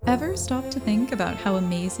Ever stop to think about how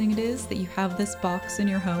amazing it is that you have this box in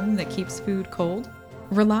your home that keeps food cold?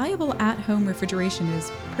 Reliable at-home refrigeration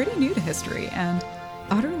is pretty new to history and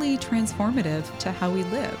utterly transformative to how we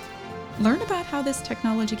live. Learn about how this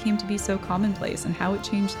technology came to be so commonplace and how it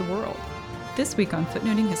changed the world. This week on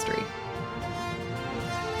Footnoting History.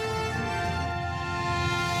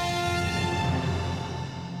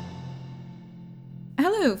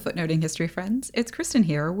 Hello, Footnoting History friends. It's Kristin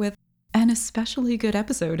here with an especially good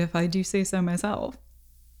episode, if I do say so myself.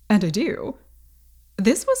 And I do.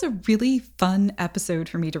 This was a really fun episode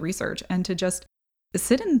for me to research and to just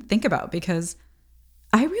sit and think about because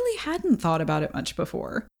I really hadn't thought about it much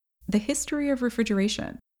before. The history of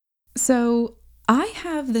refrigeration. So I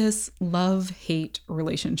have this love-hate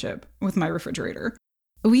relationship with my refrigerator.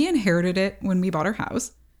 We inherited it when we bought our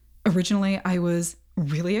house. Originally, I was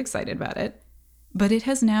really excited about it, but it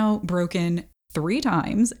has now broken 3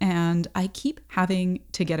 times and I keep having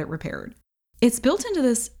to get it repaired. It's built into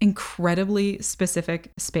this incredibly specific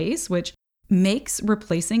space, which makes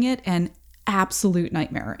replacing it an absolute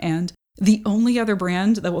nightmare. And the only other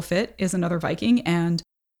brand that will fit is another Viking, and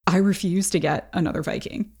I refuse to get another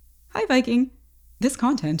Viking. Hi, Viking. This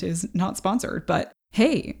content is not sponsored, but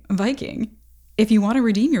hey, Viking, if you want to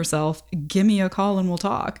redeem yourself, give me a call and we'll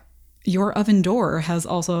talk. Your oven door has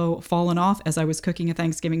also fallen off as I was cooking a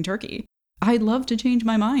Thanksgiving turkey. I'd love to change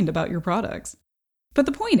my mind about your products. But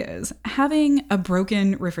the point is, having a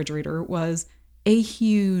broken refrigerator was a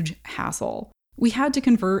huge hassle. We had to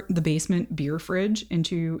convert the basement beer fridge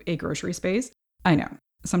into a grocery space. I know,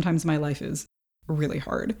 sometimes my life is really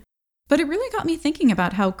hard. But it really got me thinking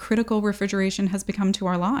about how critical refrigeration has become to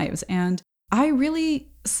our lives, and I really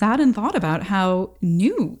sat and thought about how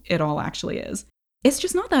new it all actually is. It's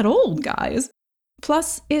just not that old, guys.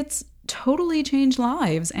 Plus, it's totally changed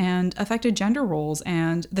lives and affected gender roles,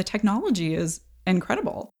 and the technology is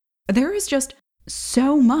incredible. There is just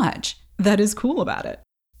so much that is cool about it.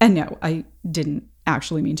 And no, I didn't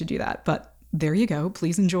actually mean to do that, but there you go.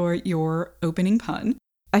 Please enjoy your opening pun.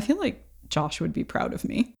 I feel like Josh would be proud of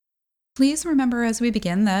me. Please remember as we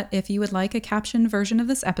begin that if you would like a captioned version of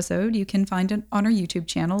this episode, you can find it on our YouTube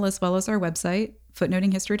channel as well as our website,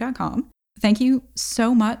 footnotinghistory.com. Thank you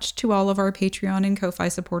so much to all of our Patreon and Ko-Fi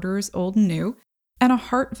supporters, old and new. And a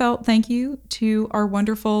heartfelt thank you to our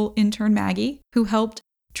wonderful intern Maggie, who helped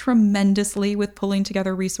tremendously with pulling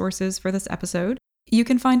together resources for this episode. You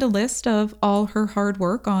can find a list of all her hard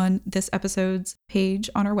work on this episode's page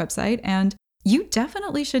on our website, and you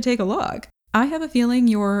definitely should take a look. I have a feeling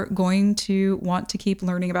you're going to want to keep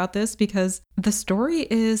learning about this because the story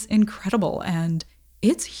is incredible and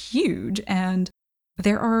it's huge, and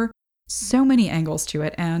there are so many angles to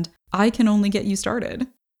it, and I can only get you started,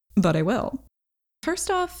 but I will.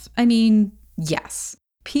 First off, yes,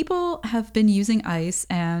 people have been using ice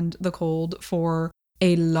and the cold for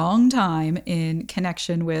a long time in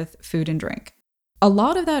connection with food and drink. A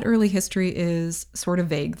lot of that early history is sort of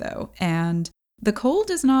vague, though, and the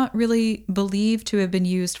cold is not really believed to have been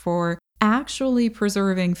used for actually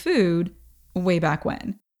preserving food way back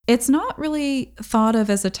when. It's not really thought of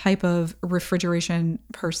as a type of refrigeration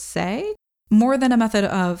per se, more than a method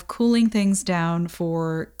of cooling things down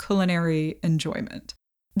for culinary enjoyment.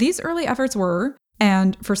 These early efforts were,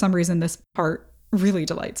 and for some reason this part really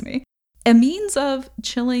delights me, a means of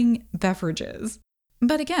chilling beverages.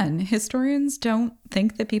 But again, historians don't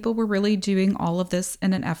think that people were really doing all of this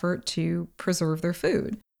in an effort to preserve their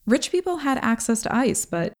food. Rich people had access to ice,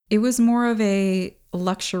 but it was more of a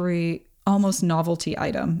luxury, almost novelty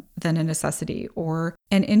item than a necessity or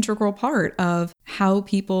an integral part of how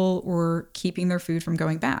people were keeping their food from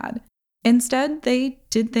going bad. Instead, they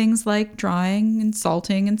did things like drying and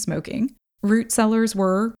salting and smoking. Root cellars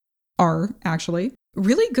are actually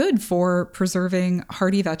really good for preserving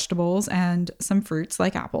hardy vegetables and some fruits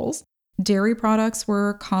like apples. Dairy products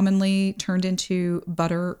were commonly turned into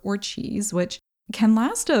butter or cheese, which can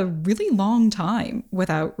last a really long time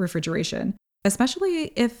without refrigeration,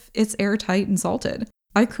 especially if it's airtight and salted.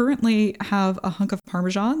 I currently have a hunk of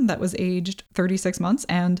Parmesan that was aged 36 months,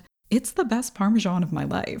 and it's the best Parmesan of my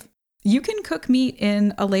life. You can cook meat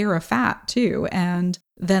in a layer of fat too, and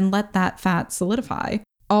then let that fat solidify,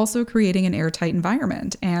 also creating an airtight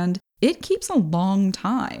environment, and it keeps a long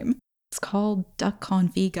time. It's called duck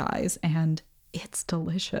confit, guys, and it's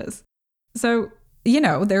delicious. So,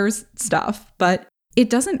 there's stuff, but it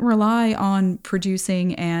doesn't rely on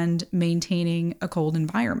producing and maintaining a cold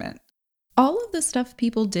environment. All of the stuff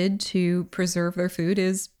people did to preserve their food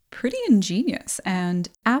is pretty ingenious and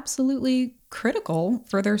absolutely critical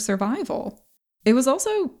for their survival. It was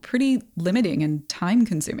also pretty limiting and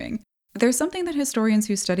time-consuming. There's something that historians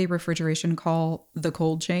who study refrigeration call the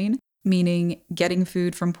cold chain, meaning getting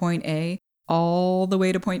food from point A all the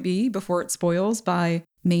way to point B before it spoils by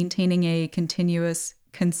maintaining a continuous,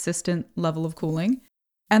 consistent level of cooling.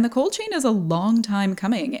 And the cold chain is a long time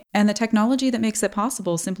coming, and the technology that makes it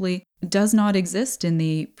possible simply does not exist in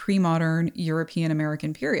the pre-modern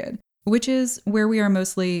European-American period, which is where we are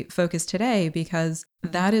mostly focused today because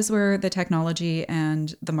that is where the technology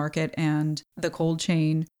and the market and the cold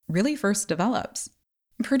chain really first develops.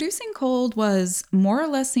 Producing cold was more or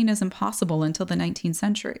less seen as impossible until the 19th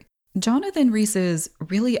century. Jonathan Rhys's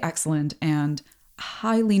really excellent and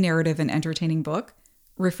highly narrative and entertaining book,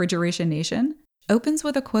 Refrigeration Nation, opens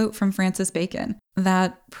with a quote from Francis Bacon,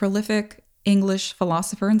 that prolific English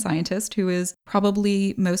philosopher and scientist who is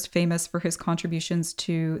probably most famous for his contributions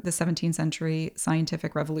to the 17th century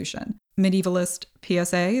scientific revolution. Medievalist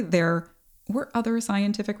PSA, there were other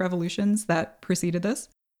scientific revolutions that preceded this.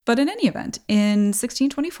 But in any event, in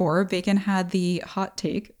 1624, Bacon had the hot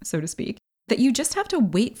take, so to speak, that you just have to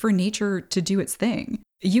wait for nature to do its thing.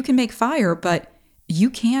 You can make fire, but you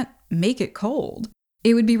can't make it cold.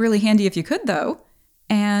 It would be really handy if you could, though.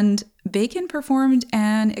 And Bacon performed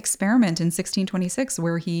an experiment in 1626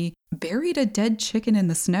 where he buried a dead chicken in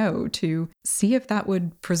the snow to see if that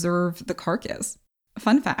would preserve the carcass.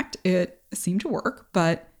 Fun fact, it seemed to work,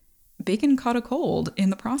 but Bacon caught a cold in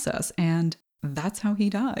the process, and that's how he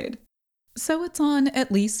died. So it's on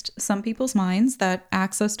at least some people's minds that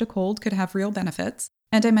access to cold could have real benefits.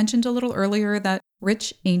 And I mentioned a little earlier that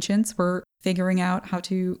rich ancients were figuring out how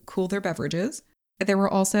to cool their beverages. There were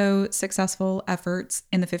also successful efforts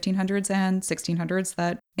in the 1500s and 1600s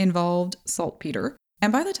that involved saltpeter.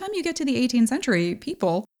 And by the time you get to the 18th century,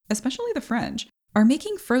 people, especially the French, are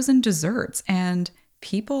making frozen desserts and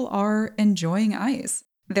people are enjoying ice.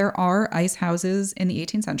 There are ice houses in the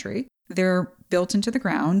 18th century. They're built into the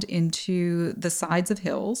ground, into the sides of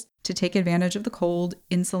hills to take advantage of the cold,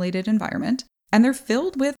 insulated environment. And they're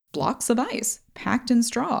filled with blocks of ice, packed in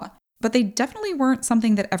straw. But they definitely weren't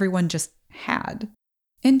something that everyone just had.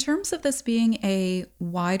 In terms of this being a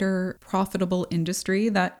wider, profitable industry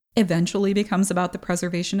that eventually becomes about the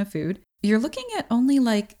preservation of food, you're looking at only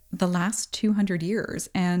like the last 200 years.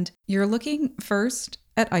 And you're looking first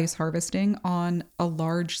at ice harvesting on a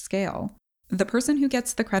large scale. The person who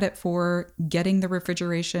gets the credit for getting the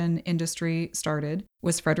refrigeration industry started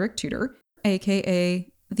was Frederick Tudor,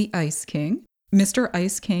 aka the Ice King. Mr.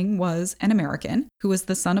 Ice King was an American who was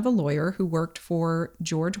the son of a lawyer who worked for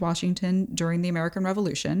George Washington during the American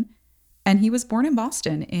Revolution, and he was born in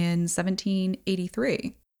Boston in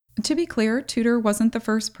 1783. To be clear, Tudor wasn't the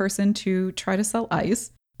first person to try to sell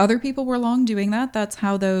ice. Other people were long doing that. That's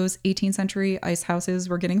how those 18th century ice houses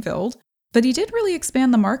were getting filled. But he did really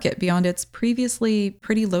expand the market beyond its previously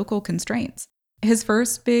pretty local constraints. His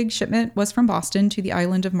first big shipment was from Boston to the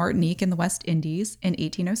island of Martinique in the West Indies in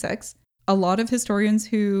 1806. A lot of historians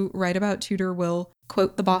who write about Tudor will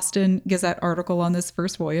quote the Boston Gazette article on this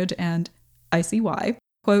first voyage, and I see why.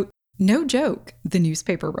 Quote, "No joke," the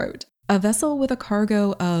newspaper wrote. "A vessel with a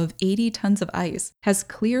cargo of 80 tons of ice has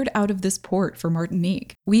cleared out of this port for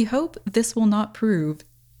Martinique. We hope this will not prove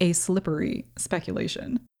a slippery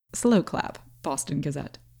speculation." Slow clap, Boston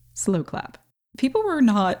Gazette. Slow clap. People were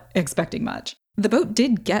not expecting much. The boat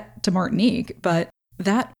did get to Martinique, but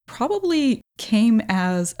that probably came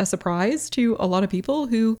as a surprise to a lot of people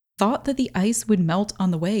who thought that the ice would melt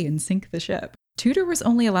on the way and sink the ship. Tudor was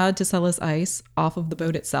only allowed to sell his ice off of the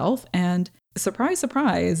boat itself, and surprise,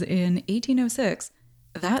 surprise, in 1806,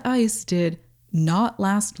 that ice did not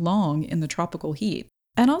last long in the tropical heat.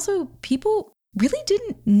 And also, people really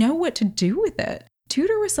didn't know what to do with it.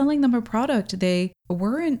 Tudor was selling them a product they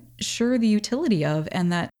weren't sure the utility of and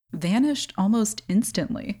that vanished almost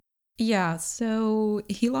instantly. Yeah, so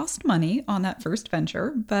he lost money on that first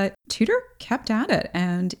venture, but Tudor kept at it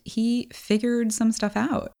and he figured some stuff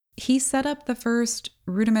out. He set up the first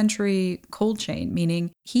rudimentary cold chain,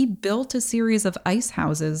 meaning he built a series of ice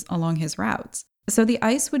houses along his routes. So the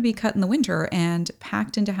ice would be cut in the winter and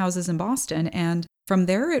packed into houses in Boston, and from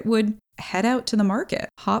there it would head out to the market,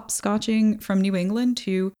 hopscotching from New England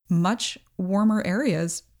to much warmer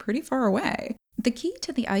areas pretty far away. The key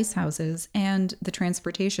to the ice houses and the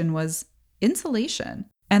transportation was insulation.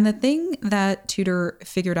 And the thing that Tudor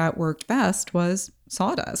figured out worked best was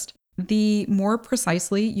sawdust. The more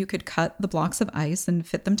precisely you could cut the blocks of ice and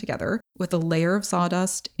fit them together with a layer of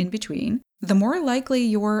sawdust in between, the more likely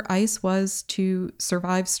your ice was to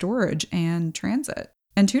survive storage and transit.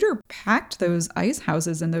 And Tudor packed those ice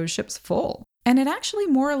houses and those ships full. And it actually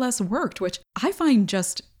more or less worked, which I find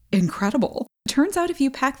just incredible. Turns out if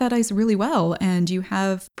you pack that ice really well and you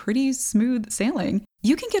have pretty smooth sailing,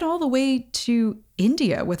 you can get all the way to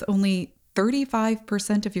India with only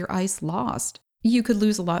 35% of your ice lost. You could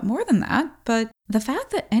lose a lot more than that, but the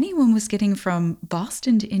fact that anyone was getting from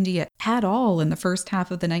Boston to India at all in the first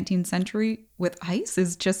half of the 19th century with ice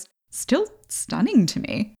is just still stunning to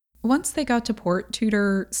me. Once they got to port,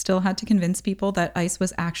 Tudor still had to convince people that ice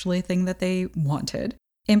was actually a thing that they wanted.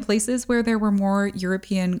 In places where there were more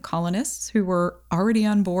European colonists who were already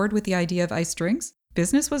on board with the idea of iced drinks,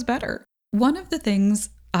 business was better. One of the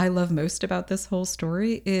things I love most about this whole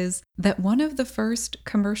story is that one of the first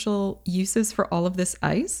commercial uses for all of this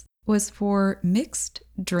ice was for mixed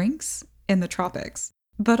drinks in the tropics,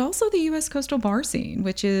 but also the US coastal bar scene,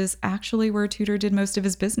 which is actually where Tudor did most of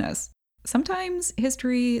his business. Sometimes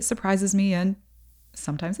history surprises me and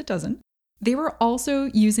sometimes it doesn't. They were also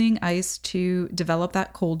using ice to develop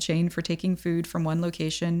that cold chain for taking food from one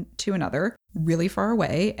location to another, really far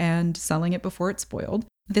away, and selling it before it spoiled.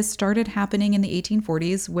 This started happening in the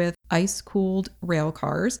 1840s with ice-cooled rail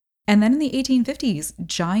cars. And then in the 1850s,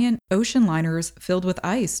 giant ocean liners filled with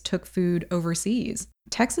ice took food overseas.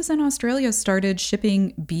 Texas and Australia started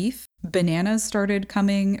shipping beef. Bananas started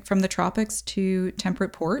coming from the tropics to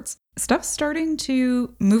temperate ports. Stuff's starting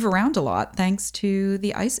to move around a lot thanks to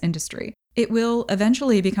the ice industry. It will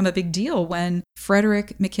eventually become a big deal when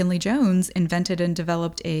Frederick McKinley Jones invented and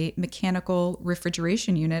developed a mechanical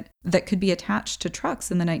refrigeration unit that could be attached to trucks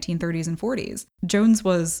in the 1930s and 40s. Jones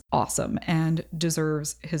was awesome and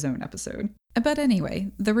deserves his own episode. But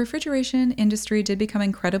anyway, the refrigeration industry did become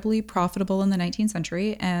incredibly profitable in the 19th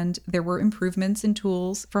century, and there were improvements in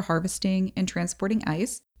tools for harvesting and transporting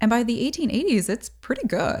ice. And by the 1880s, it's pretty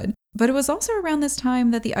good. But it was also around this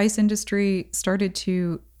time that the ice industry started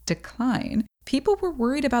to decline. People were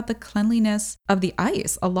worried about the cleanliness of the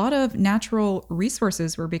ice. A lot of natural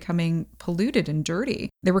resources were becoming polluted and dirty.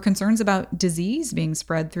 There were concerns about disease being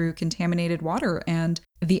spread through contaminated water, and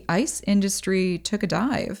the ice industry took a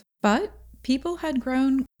dive. But people had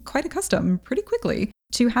grown quite accustomed pretty quickly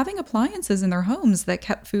to having appliances in their homes that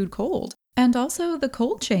kept food cold. And also the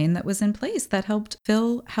cold chain that was in place that helped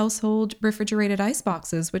fill household refrigerated ice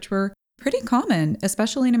boxes, which were pretty common,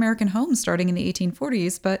 especially in American homes starting in the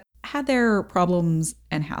 1840s, but had their problems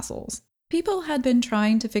and hassles. People had been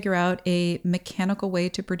trying to figure out a mechanical way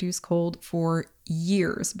to produce cold for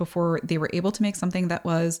years before they were able to make something that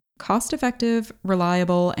was cost-effective,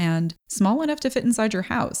 reliable, and small enough to fit inside your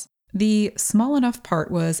house. The small enough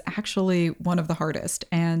part was actually one of the hardest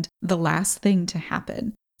and the last thing to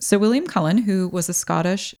happen. So William Cullen, who was a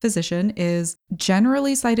Scottish physician, is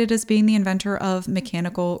generally cited as being the inventor of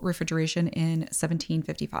mechanical refrigeration in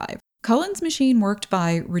 1755. Cullen's machine worked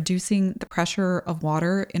by reducing the pressure of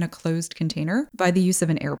water in a closed container by the use of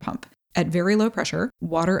an air pump. At very low pressure,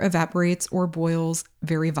 water evaporates or boils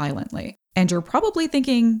very violently. And you're probably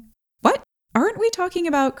thinking, what? Aren't we talking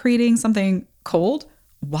about creating something cold?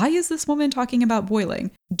 Why is this woman talking about boiling?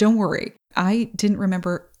 Don't worry, I didn't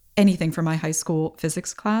remember anything from my high school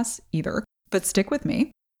physics class either, but stick with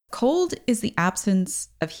me. Cold is the absence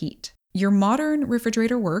of heat. Your modern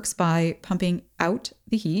refrigerator works by pumping out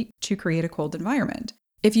the heat to create a cold environment.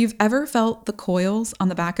 If you've ever felt the coils on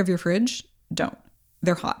the back of your fridge, don't.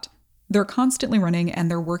 They're hot. They're constantly running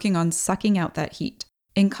and they're working on sucking out that heat.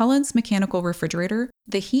 In Cullen's mechanical refrigerator,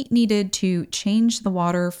 the heat needed to change the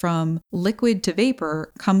water from liquid to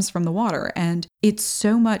vapor comes from the water, and it's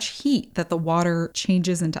so much heat that the water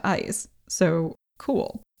changes into ice. So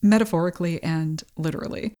cool, metaphorically and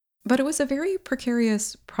literally. But it was a very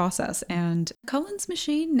precarious process, and Cullen's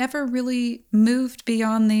machine never really moved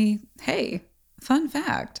beyond the, hey, fun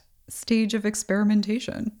fact, stage of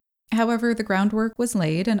experimentation. However, the groundwork was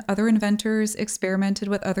laid and other inventors experimented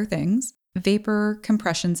with other things. Vapor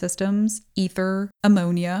compression systems, ether,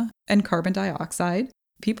 ammonia, and carbon dioxide.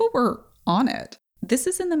 People were on it. This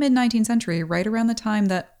is in the mid-19th century, right around the time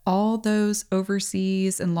that all those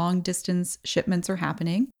overseas and long-distance shipments are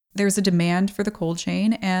happening. There's a demand for the cold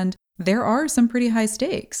chain, and there are some pretty high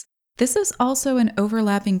stakes. This is also an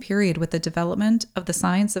overlapping period with the development of the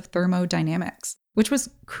science of thermodynamics, which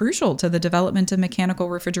was crucial to the development of mechanical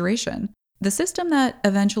refrigeration. The system that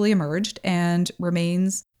eventually emerged and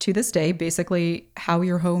remains to this day basically how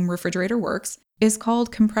your home refrigerator works is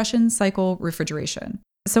called compression cycle refrigeration.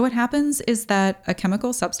 So what happens is that a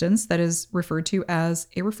chemical substance that is referred to as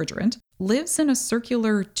a refrigerant lives in a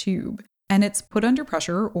circular tube, and it's put under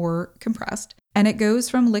pressure or compressed, and it goes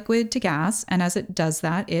from liquid to gas, and as it does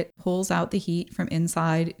that, it pulls out the heat from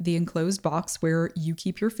inside the enclosed box where you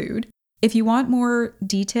keep your food. If you want more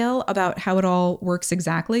detail about how it all works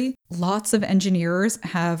exactly, lots of engineers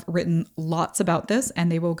have written lots about this,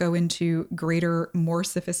 and they will go into greater, more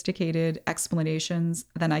sophisticated explanations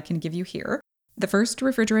than I can give you here. The first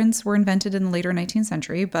refrigerants were invented in the later 19th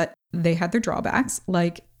century, but they had their drawbacks,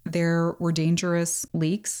 like there were dangerous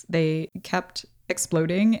leaks. They kept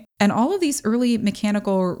exploding. And all of these early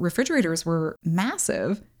mechanical refrigerators were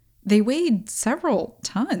massive. They weighed several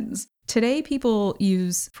tons. Today, people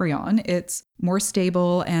use Freon. It's more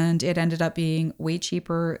stable and it ended up being way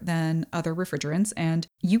cheaper than other refrigerants, and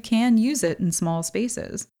you can use it in small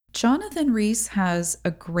spaces. Jonathan Rees has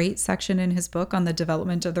a great section in his book on the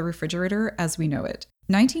development of the refrigerator as we know it.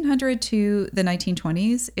 1900 to the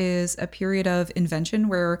 1920s is a period of invention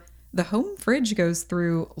where the home fridge goes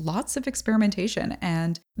through lots of experimentation,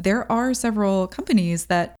 and there are several companies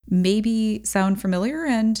that maybe sound familiar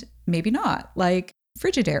and maybe not, like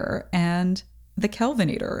Frigidaire and the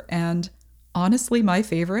Kelvinator, and honestly, my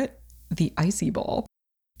favorite, the Icy Ball.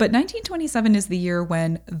 But 1927 is the year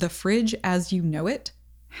when the fridge as you know it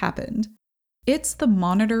happened. It's the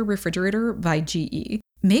Monitor refrigerator by GE.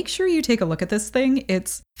 Make sure you take a look at this thing.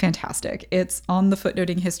 It's fantastic. It's on the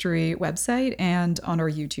Footnoting History website and on our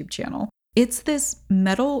YouTube channel. It's this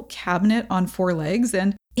metal cabinet on 4 legs,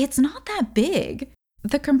 and it's not that big.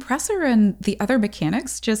 The compressor and the other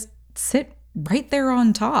mechanics just sit right there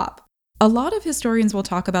on top. A lot of historians will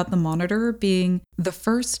talk about the Monitor being the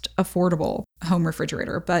first affordable home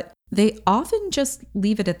refrigerator, but they often just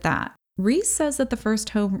leave it at that. Rees says that the first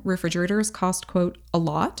home refrigerators cost, quote, a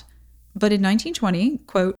lot, but in 1920,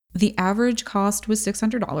 quote, the average cost was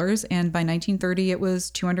 $600, and by 1930 it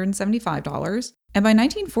was $275, and by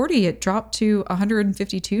 1940 it dropped to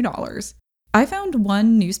 $152. I found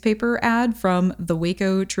one newspaper ad from the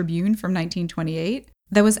Waco Tribune from 1928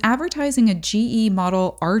 that was advertising a GE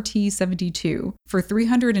model RT72 for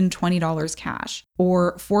 $320 cash,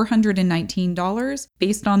 or $419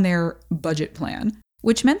 based on their budget plan,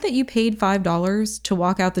 which meant that you paid $5 to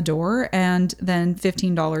walk out the door and then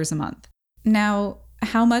 $15 a month. Now,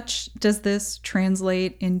 how much does this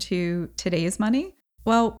translate into today's money?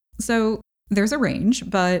 Well, so there's a range,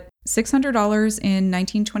 but $600 in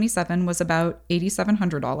 1927 was about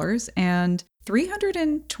 $8,700, and $320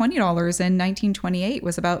 in 1928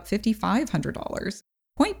 was about $5,500.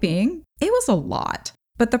 Point being, it was a lot.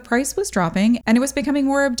 But the price was dropping and it was becoming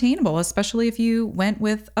more obtainable, especially if you went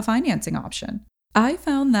with a financing option. I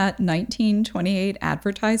found that 1928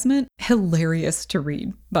 advertisement hilarious to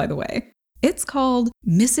read, by the way. It's called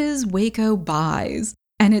Mrs. Waco Buys,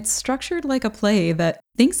 and it's structured like a play that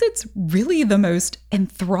thinks it's really the most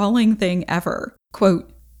enthralling thing ever.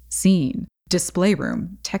 Quote, scene, display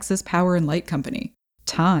room, Texas Power and Light Company.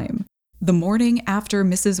 Time, the morning after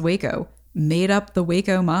Mrs. Waco made up the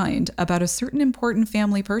Waco mind about a certain important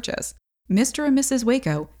family purchase. Mr. and Mrs.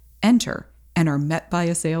 Waco enter and are met by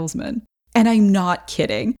a salesman. And I'm not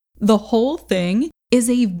kidding. The whole thing is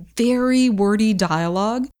a very wordy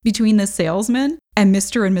dialogue between the salesman and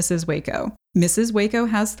Mr. and Mrs. Waco. Mrs. Waco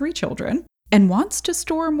has 3 children and wants to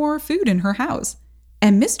store more food in her house.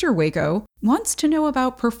 And Mr. Waco wants to know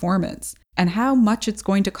about performance and how much it's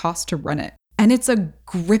going to cost to run it. And it's a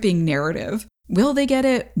gripping narrative. Will they get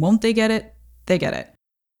it? Won't they get it? They get it.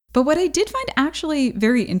 But what I did find actually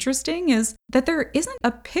very interesting is that there isn't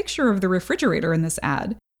a picture of the refrigerator in this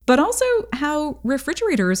ad, but also how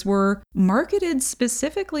refrigerators were marketed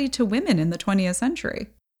specifically to women in the 20th century.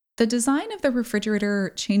 The design of the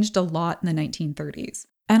refrigerator changed a lot in the 1930s.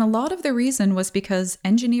 And a lot of the reason was because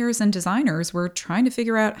engineers and designers were trying to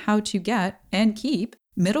figure out how to get and keep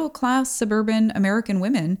middle-class suburban American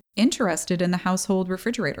women interested in the household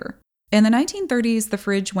refrigerator. In the 1930s, the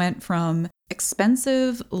fridge went from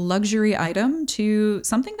expensive luxury item to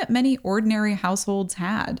something that many ordinary households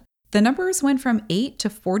had. The numbers went from 8 to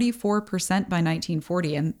 44% by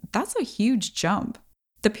 1940, and that's a huge jump.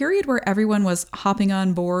 The period where everyone was hopping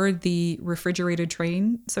on board the refrigerated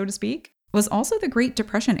train, so to speak, was also the Great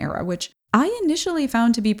Depression era, which I initially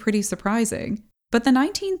found to be pretty surprising. But the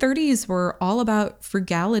 1930s were all about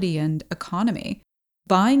frugality and economy.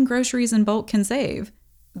 Buying groceries in bulk can save.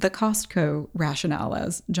 The Costco rationale,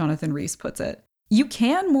 as Jonathan Rees puts it. You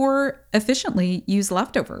can more efficiently use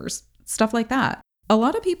leftovers, stuff like that. A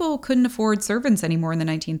lot of people couldn't afford servants anymore in the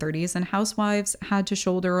 1930s, and housewives had to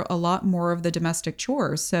shoulder a lot more of the domestic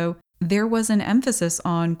chores. So there was an emphasis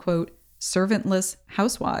on, quote, servantless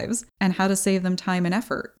housewives and how to save them time and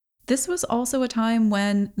effort. This was also a time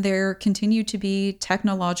when there continued to be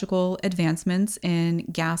technological advancements in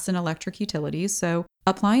gas and electric utilities, so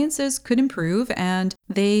appliances could improve and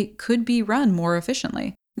they could be run more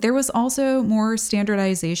efficiently. There was also more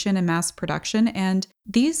standardization and mass production, and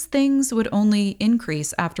these things would only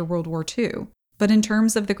increase after World War II. But in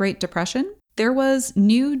terms of the Great Depression, there was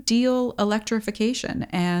New Deal electrification,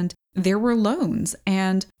 and there were loans,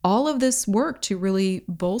 and all of this worked to really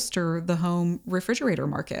bolster the home refrigerator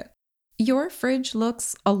market. Your fridge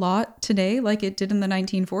looks a lot today like it did in the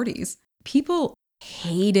 1940s. People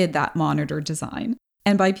hated that monitor design.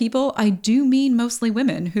 And by people, I do mean mostly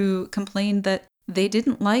women who complained that they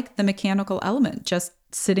didn't like the mechanical element just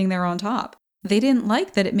sitting there on top. They didn't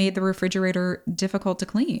like that it made the refrigerator difficult to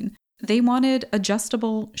clean. They wanted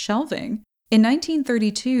adjustable shelving. In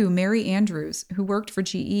 1932, Mary Andrews, who worked for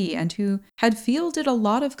GE and who had fielded a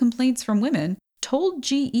lot of complaints from women, told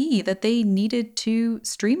GE that they needed to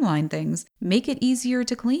streamline things, make it easier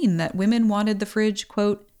to clean, that women wanted the fridge,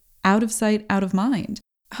 quote, out of sight, out of mind.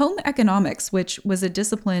 Home economics, which was a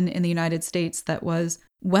discipline in the United States that was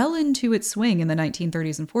well into its swing in the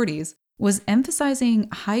 1930s and 40s, was emphasizing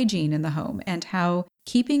hygiene in the home and how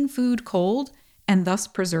keeping food cold and thus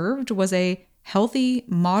preserved was a healthy,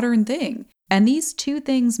 modern thing. And these two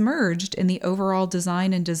things merged in the overall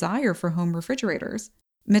design and desire for home refrigerators.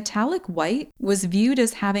 Metallic white was viewed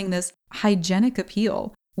as having this hygienic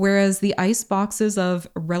appeal, whereas the ice boxes of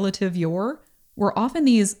relative yore were often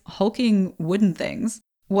these hulking wooden things.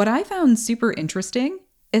 What I found super interesting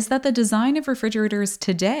is that the design of refrigerators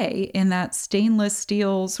today, in that stainless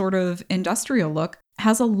steel sort of industrial look,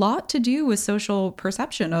 has a lot to do with social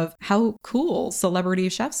perception of how cool celebrity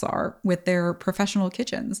chefs are with their professional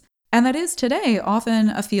kitchens. And that is today often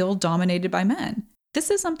a field dominated by men. This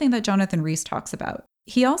is something that Jonathan Rees talks about.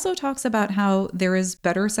 He also talks about how there is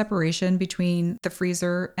better separation between the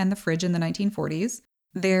freezer and the fridge in the 1940s.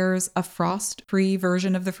 There's a frost-free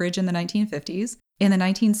version of the fridge in the 1950s. In the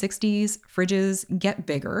 1960s, fridges get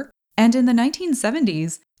bigger. And in the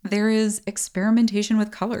 1970s, there is experimentation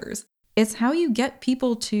with colors. It's how you get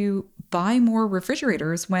people to buy more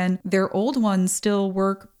refrigerators when their old ones still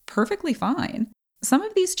work perfectly fine. Some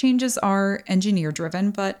of these changes are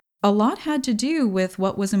engineer-driven, but a lot had to do with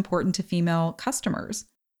what was important to female customers.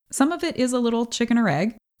 Some of it is a little chicken or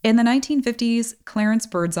egg. In the 1950s, Clarence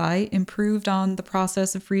Birdseye improved on the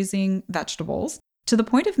process of freezing vegetables to the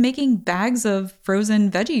point of making bags of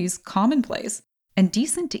frozen veggies commonplace and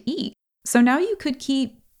decent to eat. So now you could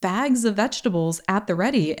keep bags of vegetables at the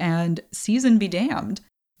ready and season be damned.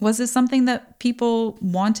 Was this something that people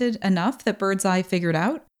wanted enough that Birdseye figured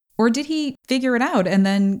out? Or did he figure it out and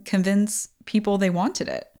then convince people they wanted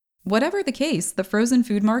it? Whatever the case, the frozen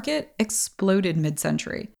food market exploded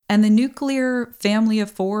mid-century, and the nuclear family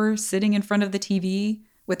of four sitting in front of the TV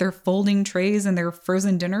with their folding trays and their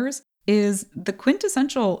frozen dinners is the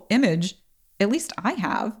quintessential image, at least I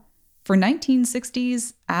have, for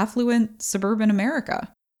 1960s affluent suburban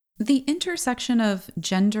America. The intersection of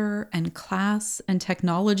gender and class and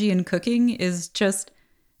technology and cooking is just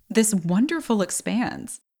this wonderful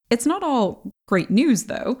expanse. It's not all great news,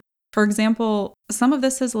 though. For example, some of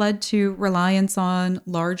this has led to reliance on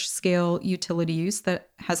large-scale utility use that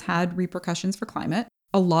has had repercussions for climate.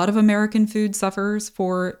 A lot of American food suffers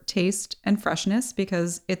for taste and freshness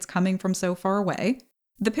because it's coming from so far away.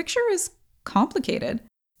 The picture is complicated.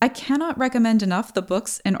 I cannot recommend enough the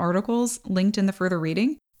books and articles linked in the further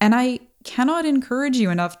reading, and I cannot encourage you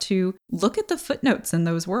enough to look at the footnotes in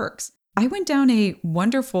those works. I went down a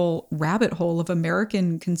wonderful rabbit hole of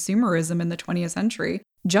American consumerism in the 20th century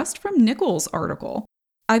just from Nichols' article.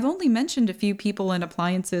 I've only mentioned a few people and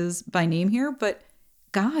appliances by name here, but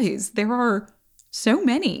guys, there are so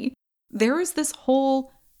many. There is this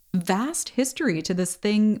whole vast history to this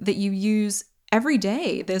thing that you use every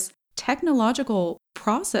day, this technological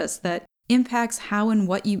process that impacts how and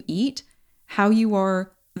what you eat, how you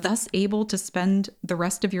are thus able to spend the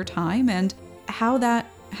rest of your time, and how that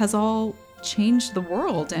has all changed the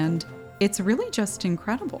world, and it's really just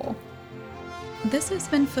incredible. This has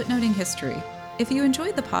been Footnoting History. If you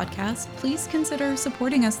enjoyed the podcast, please consider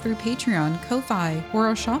supporting us through Patreon, Ko-Fi, or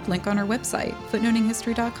our shop link on our website,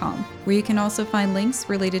 footnotinghistory.com, where you can also find links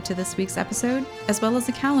related to this week's episode, as well as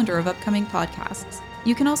a calendar of upcoming podcasts.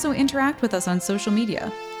 You can also interact with us on social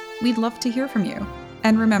media. We'd love to hear from you.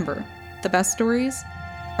 And remember, the best stories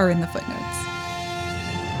are in the footnotes.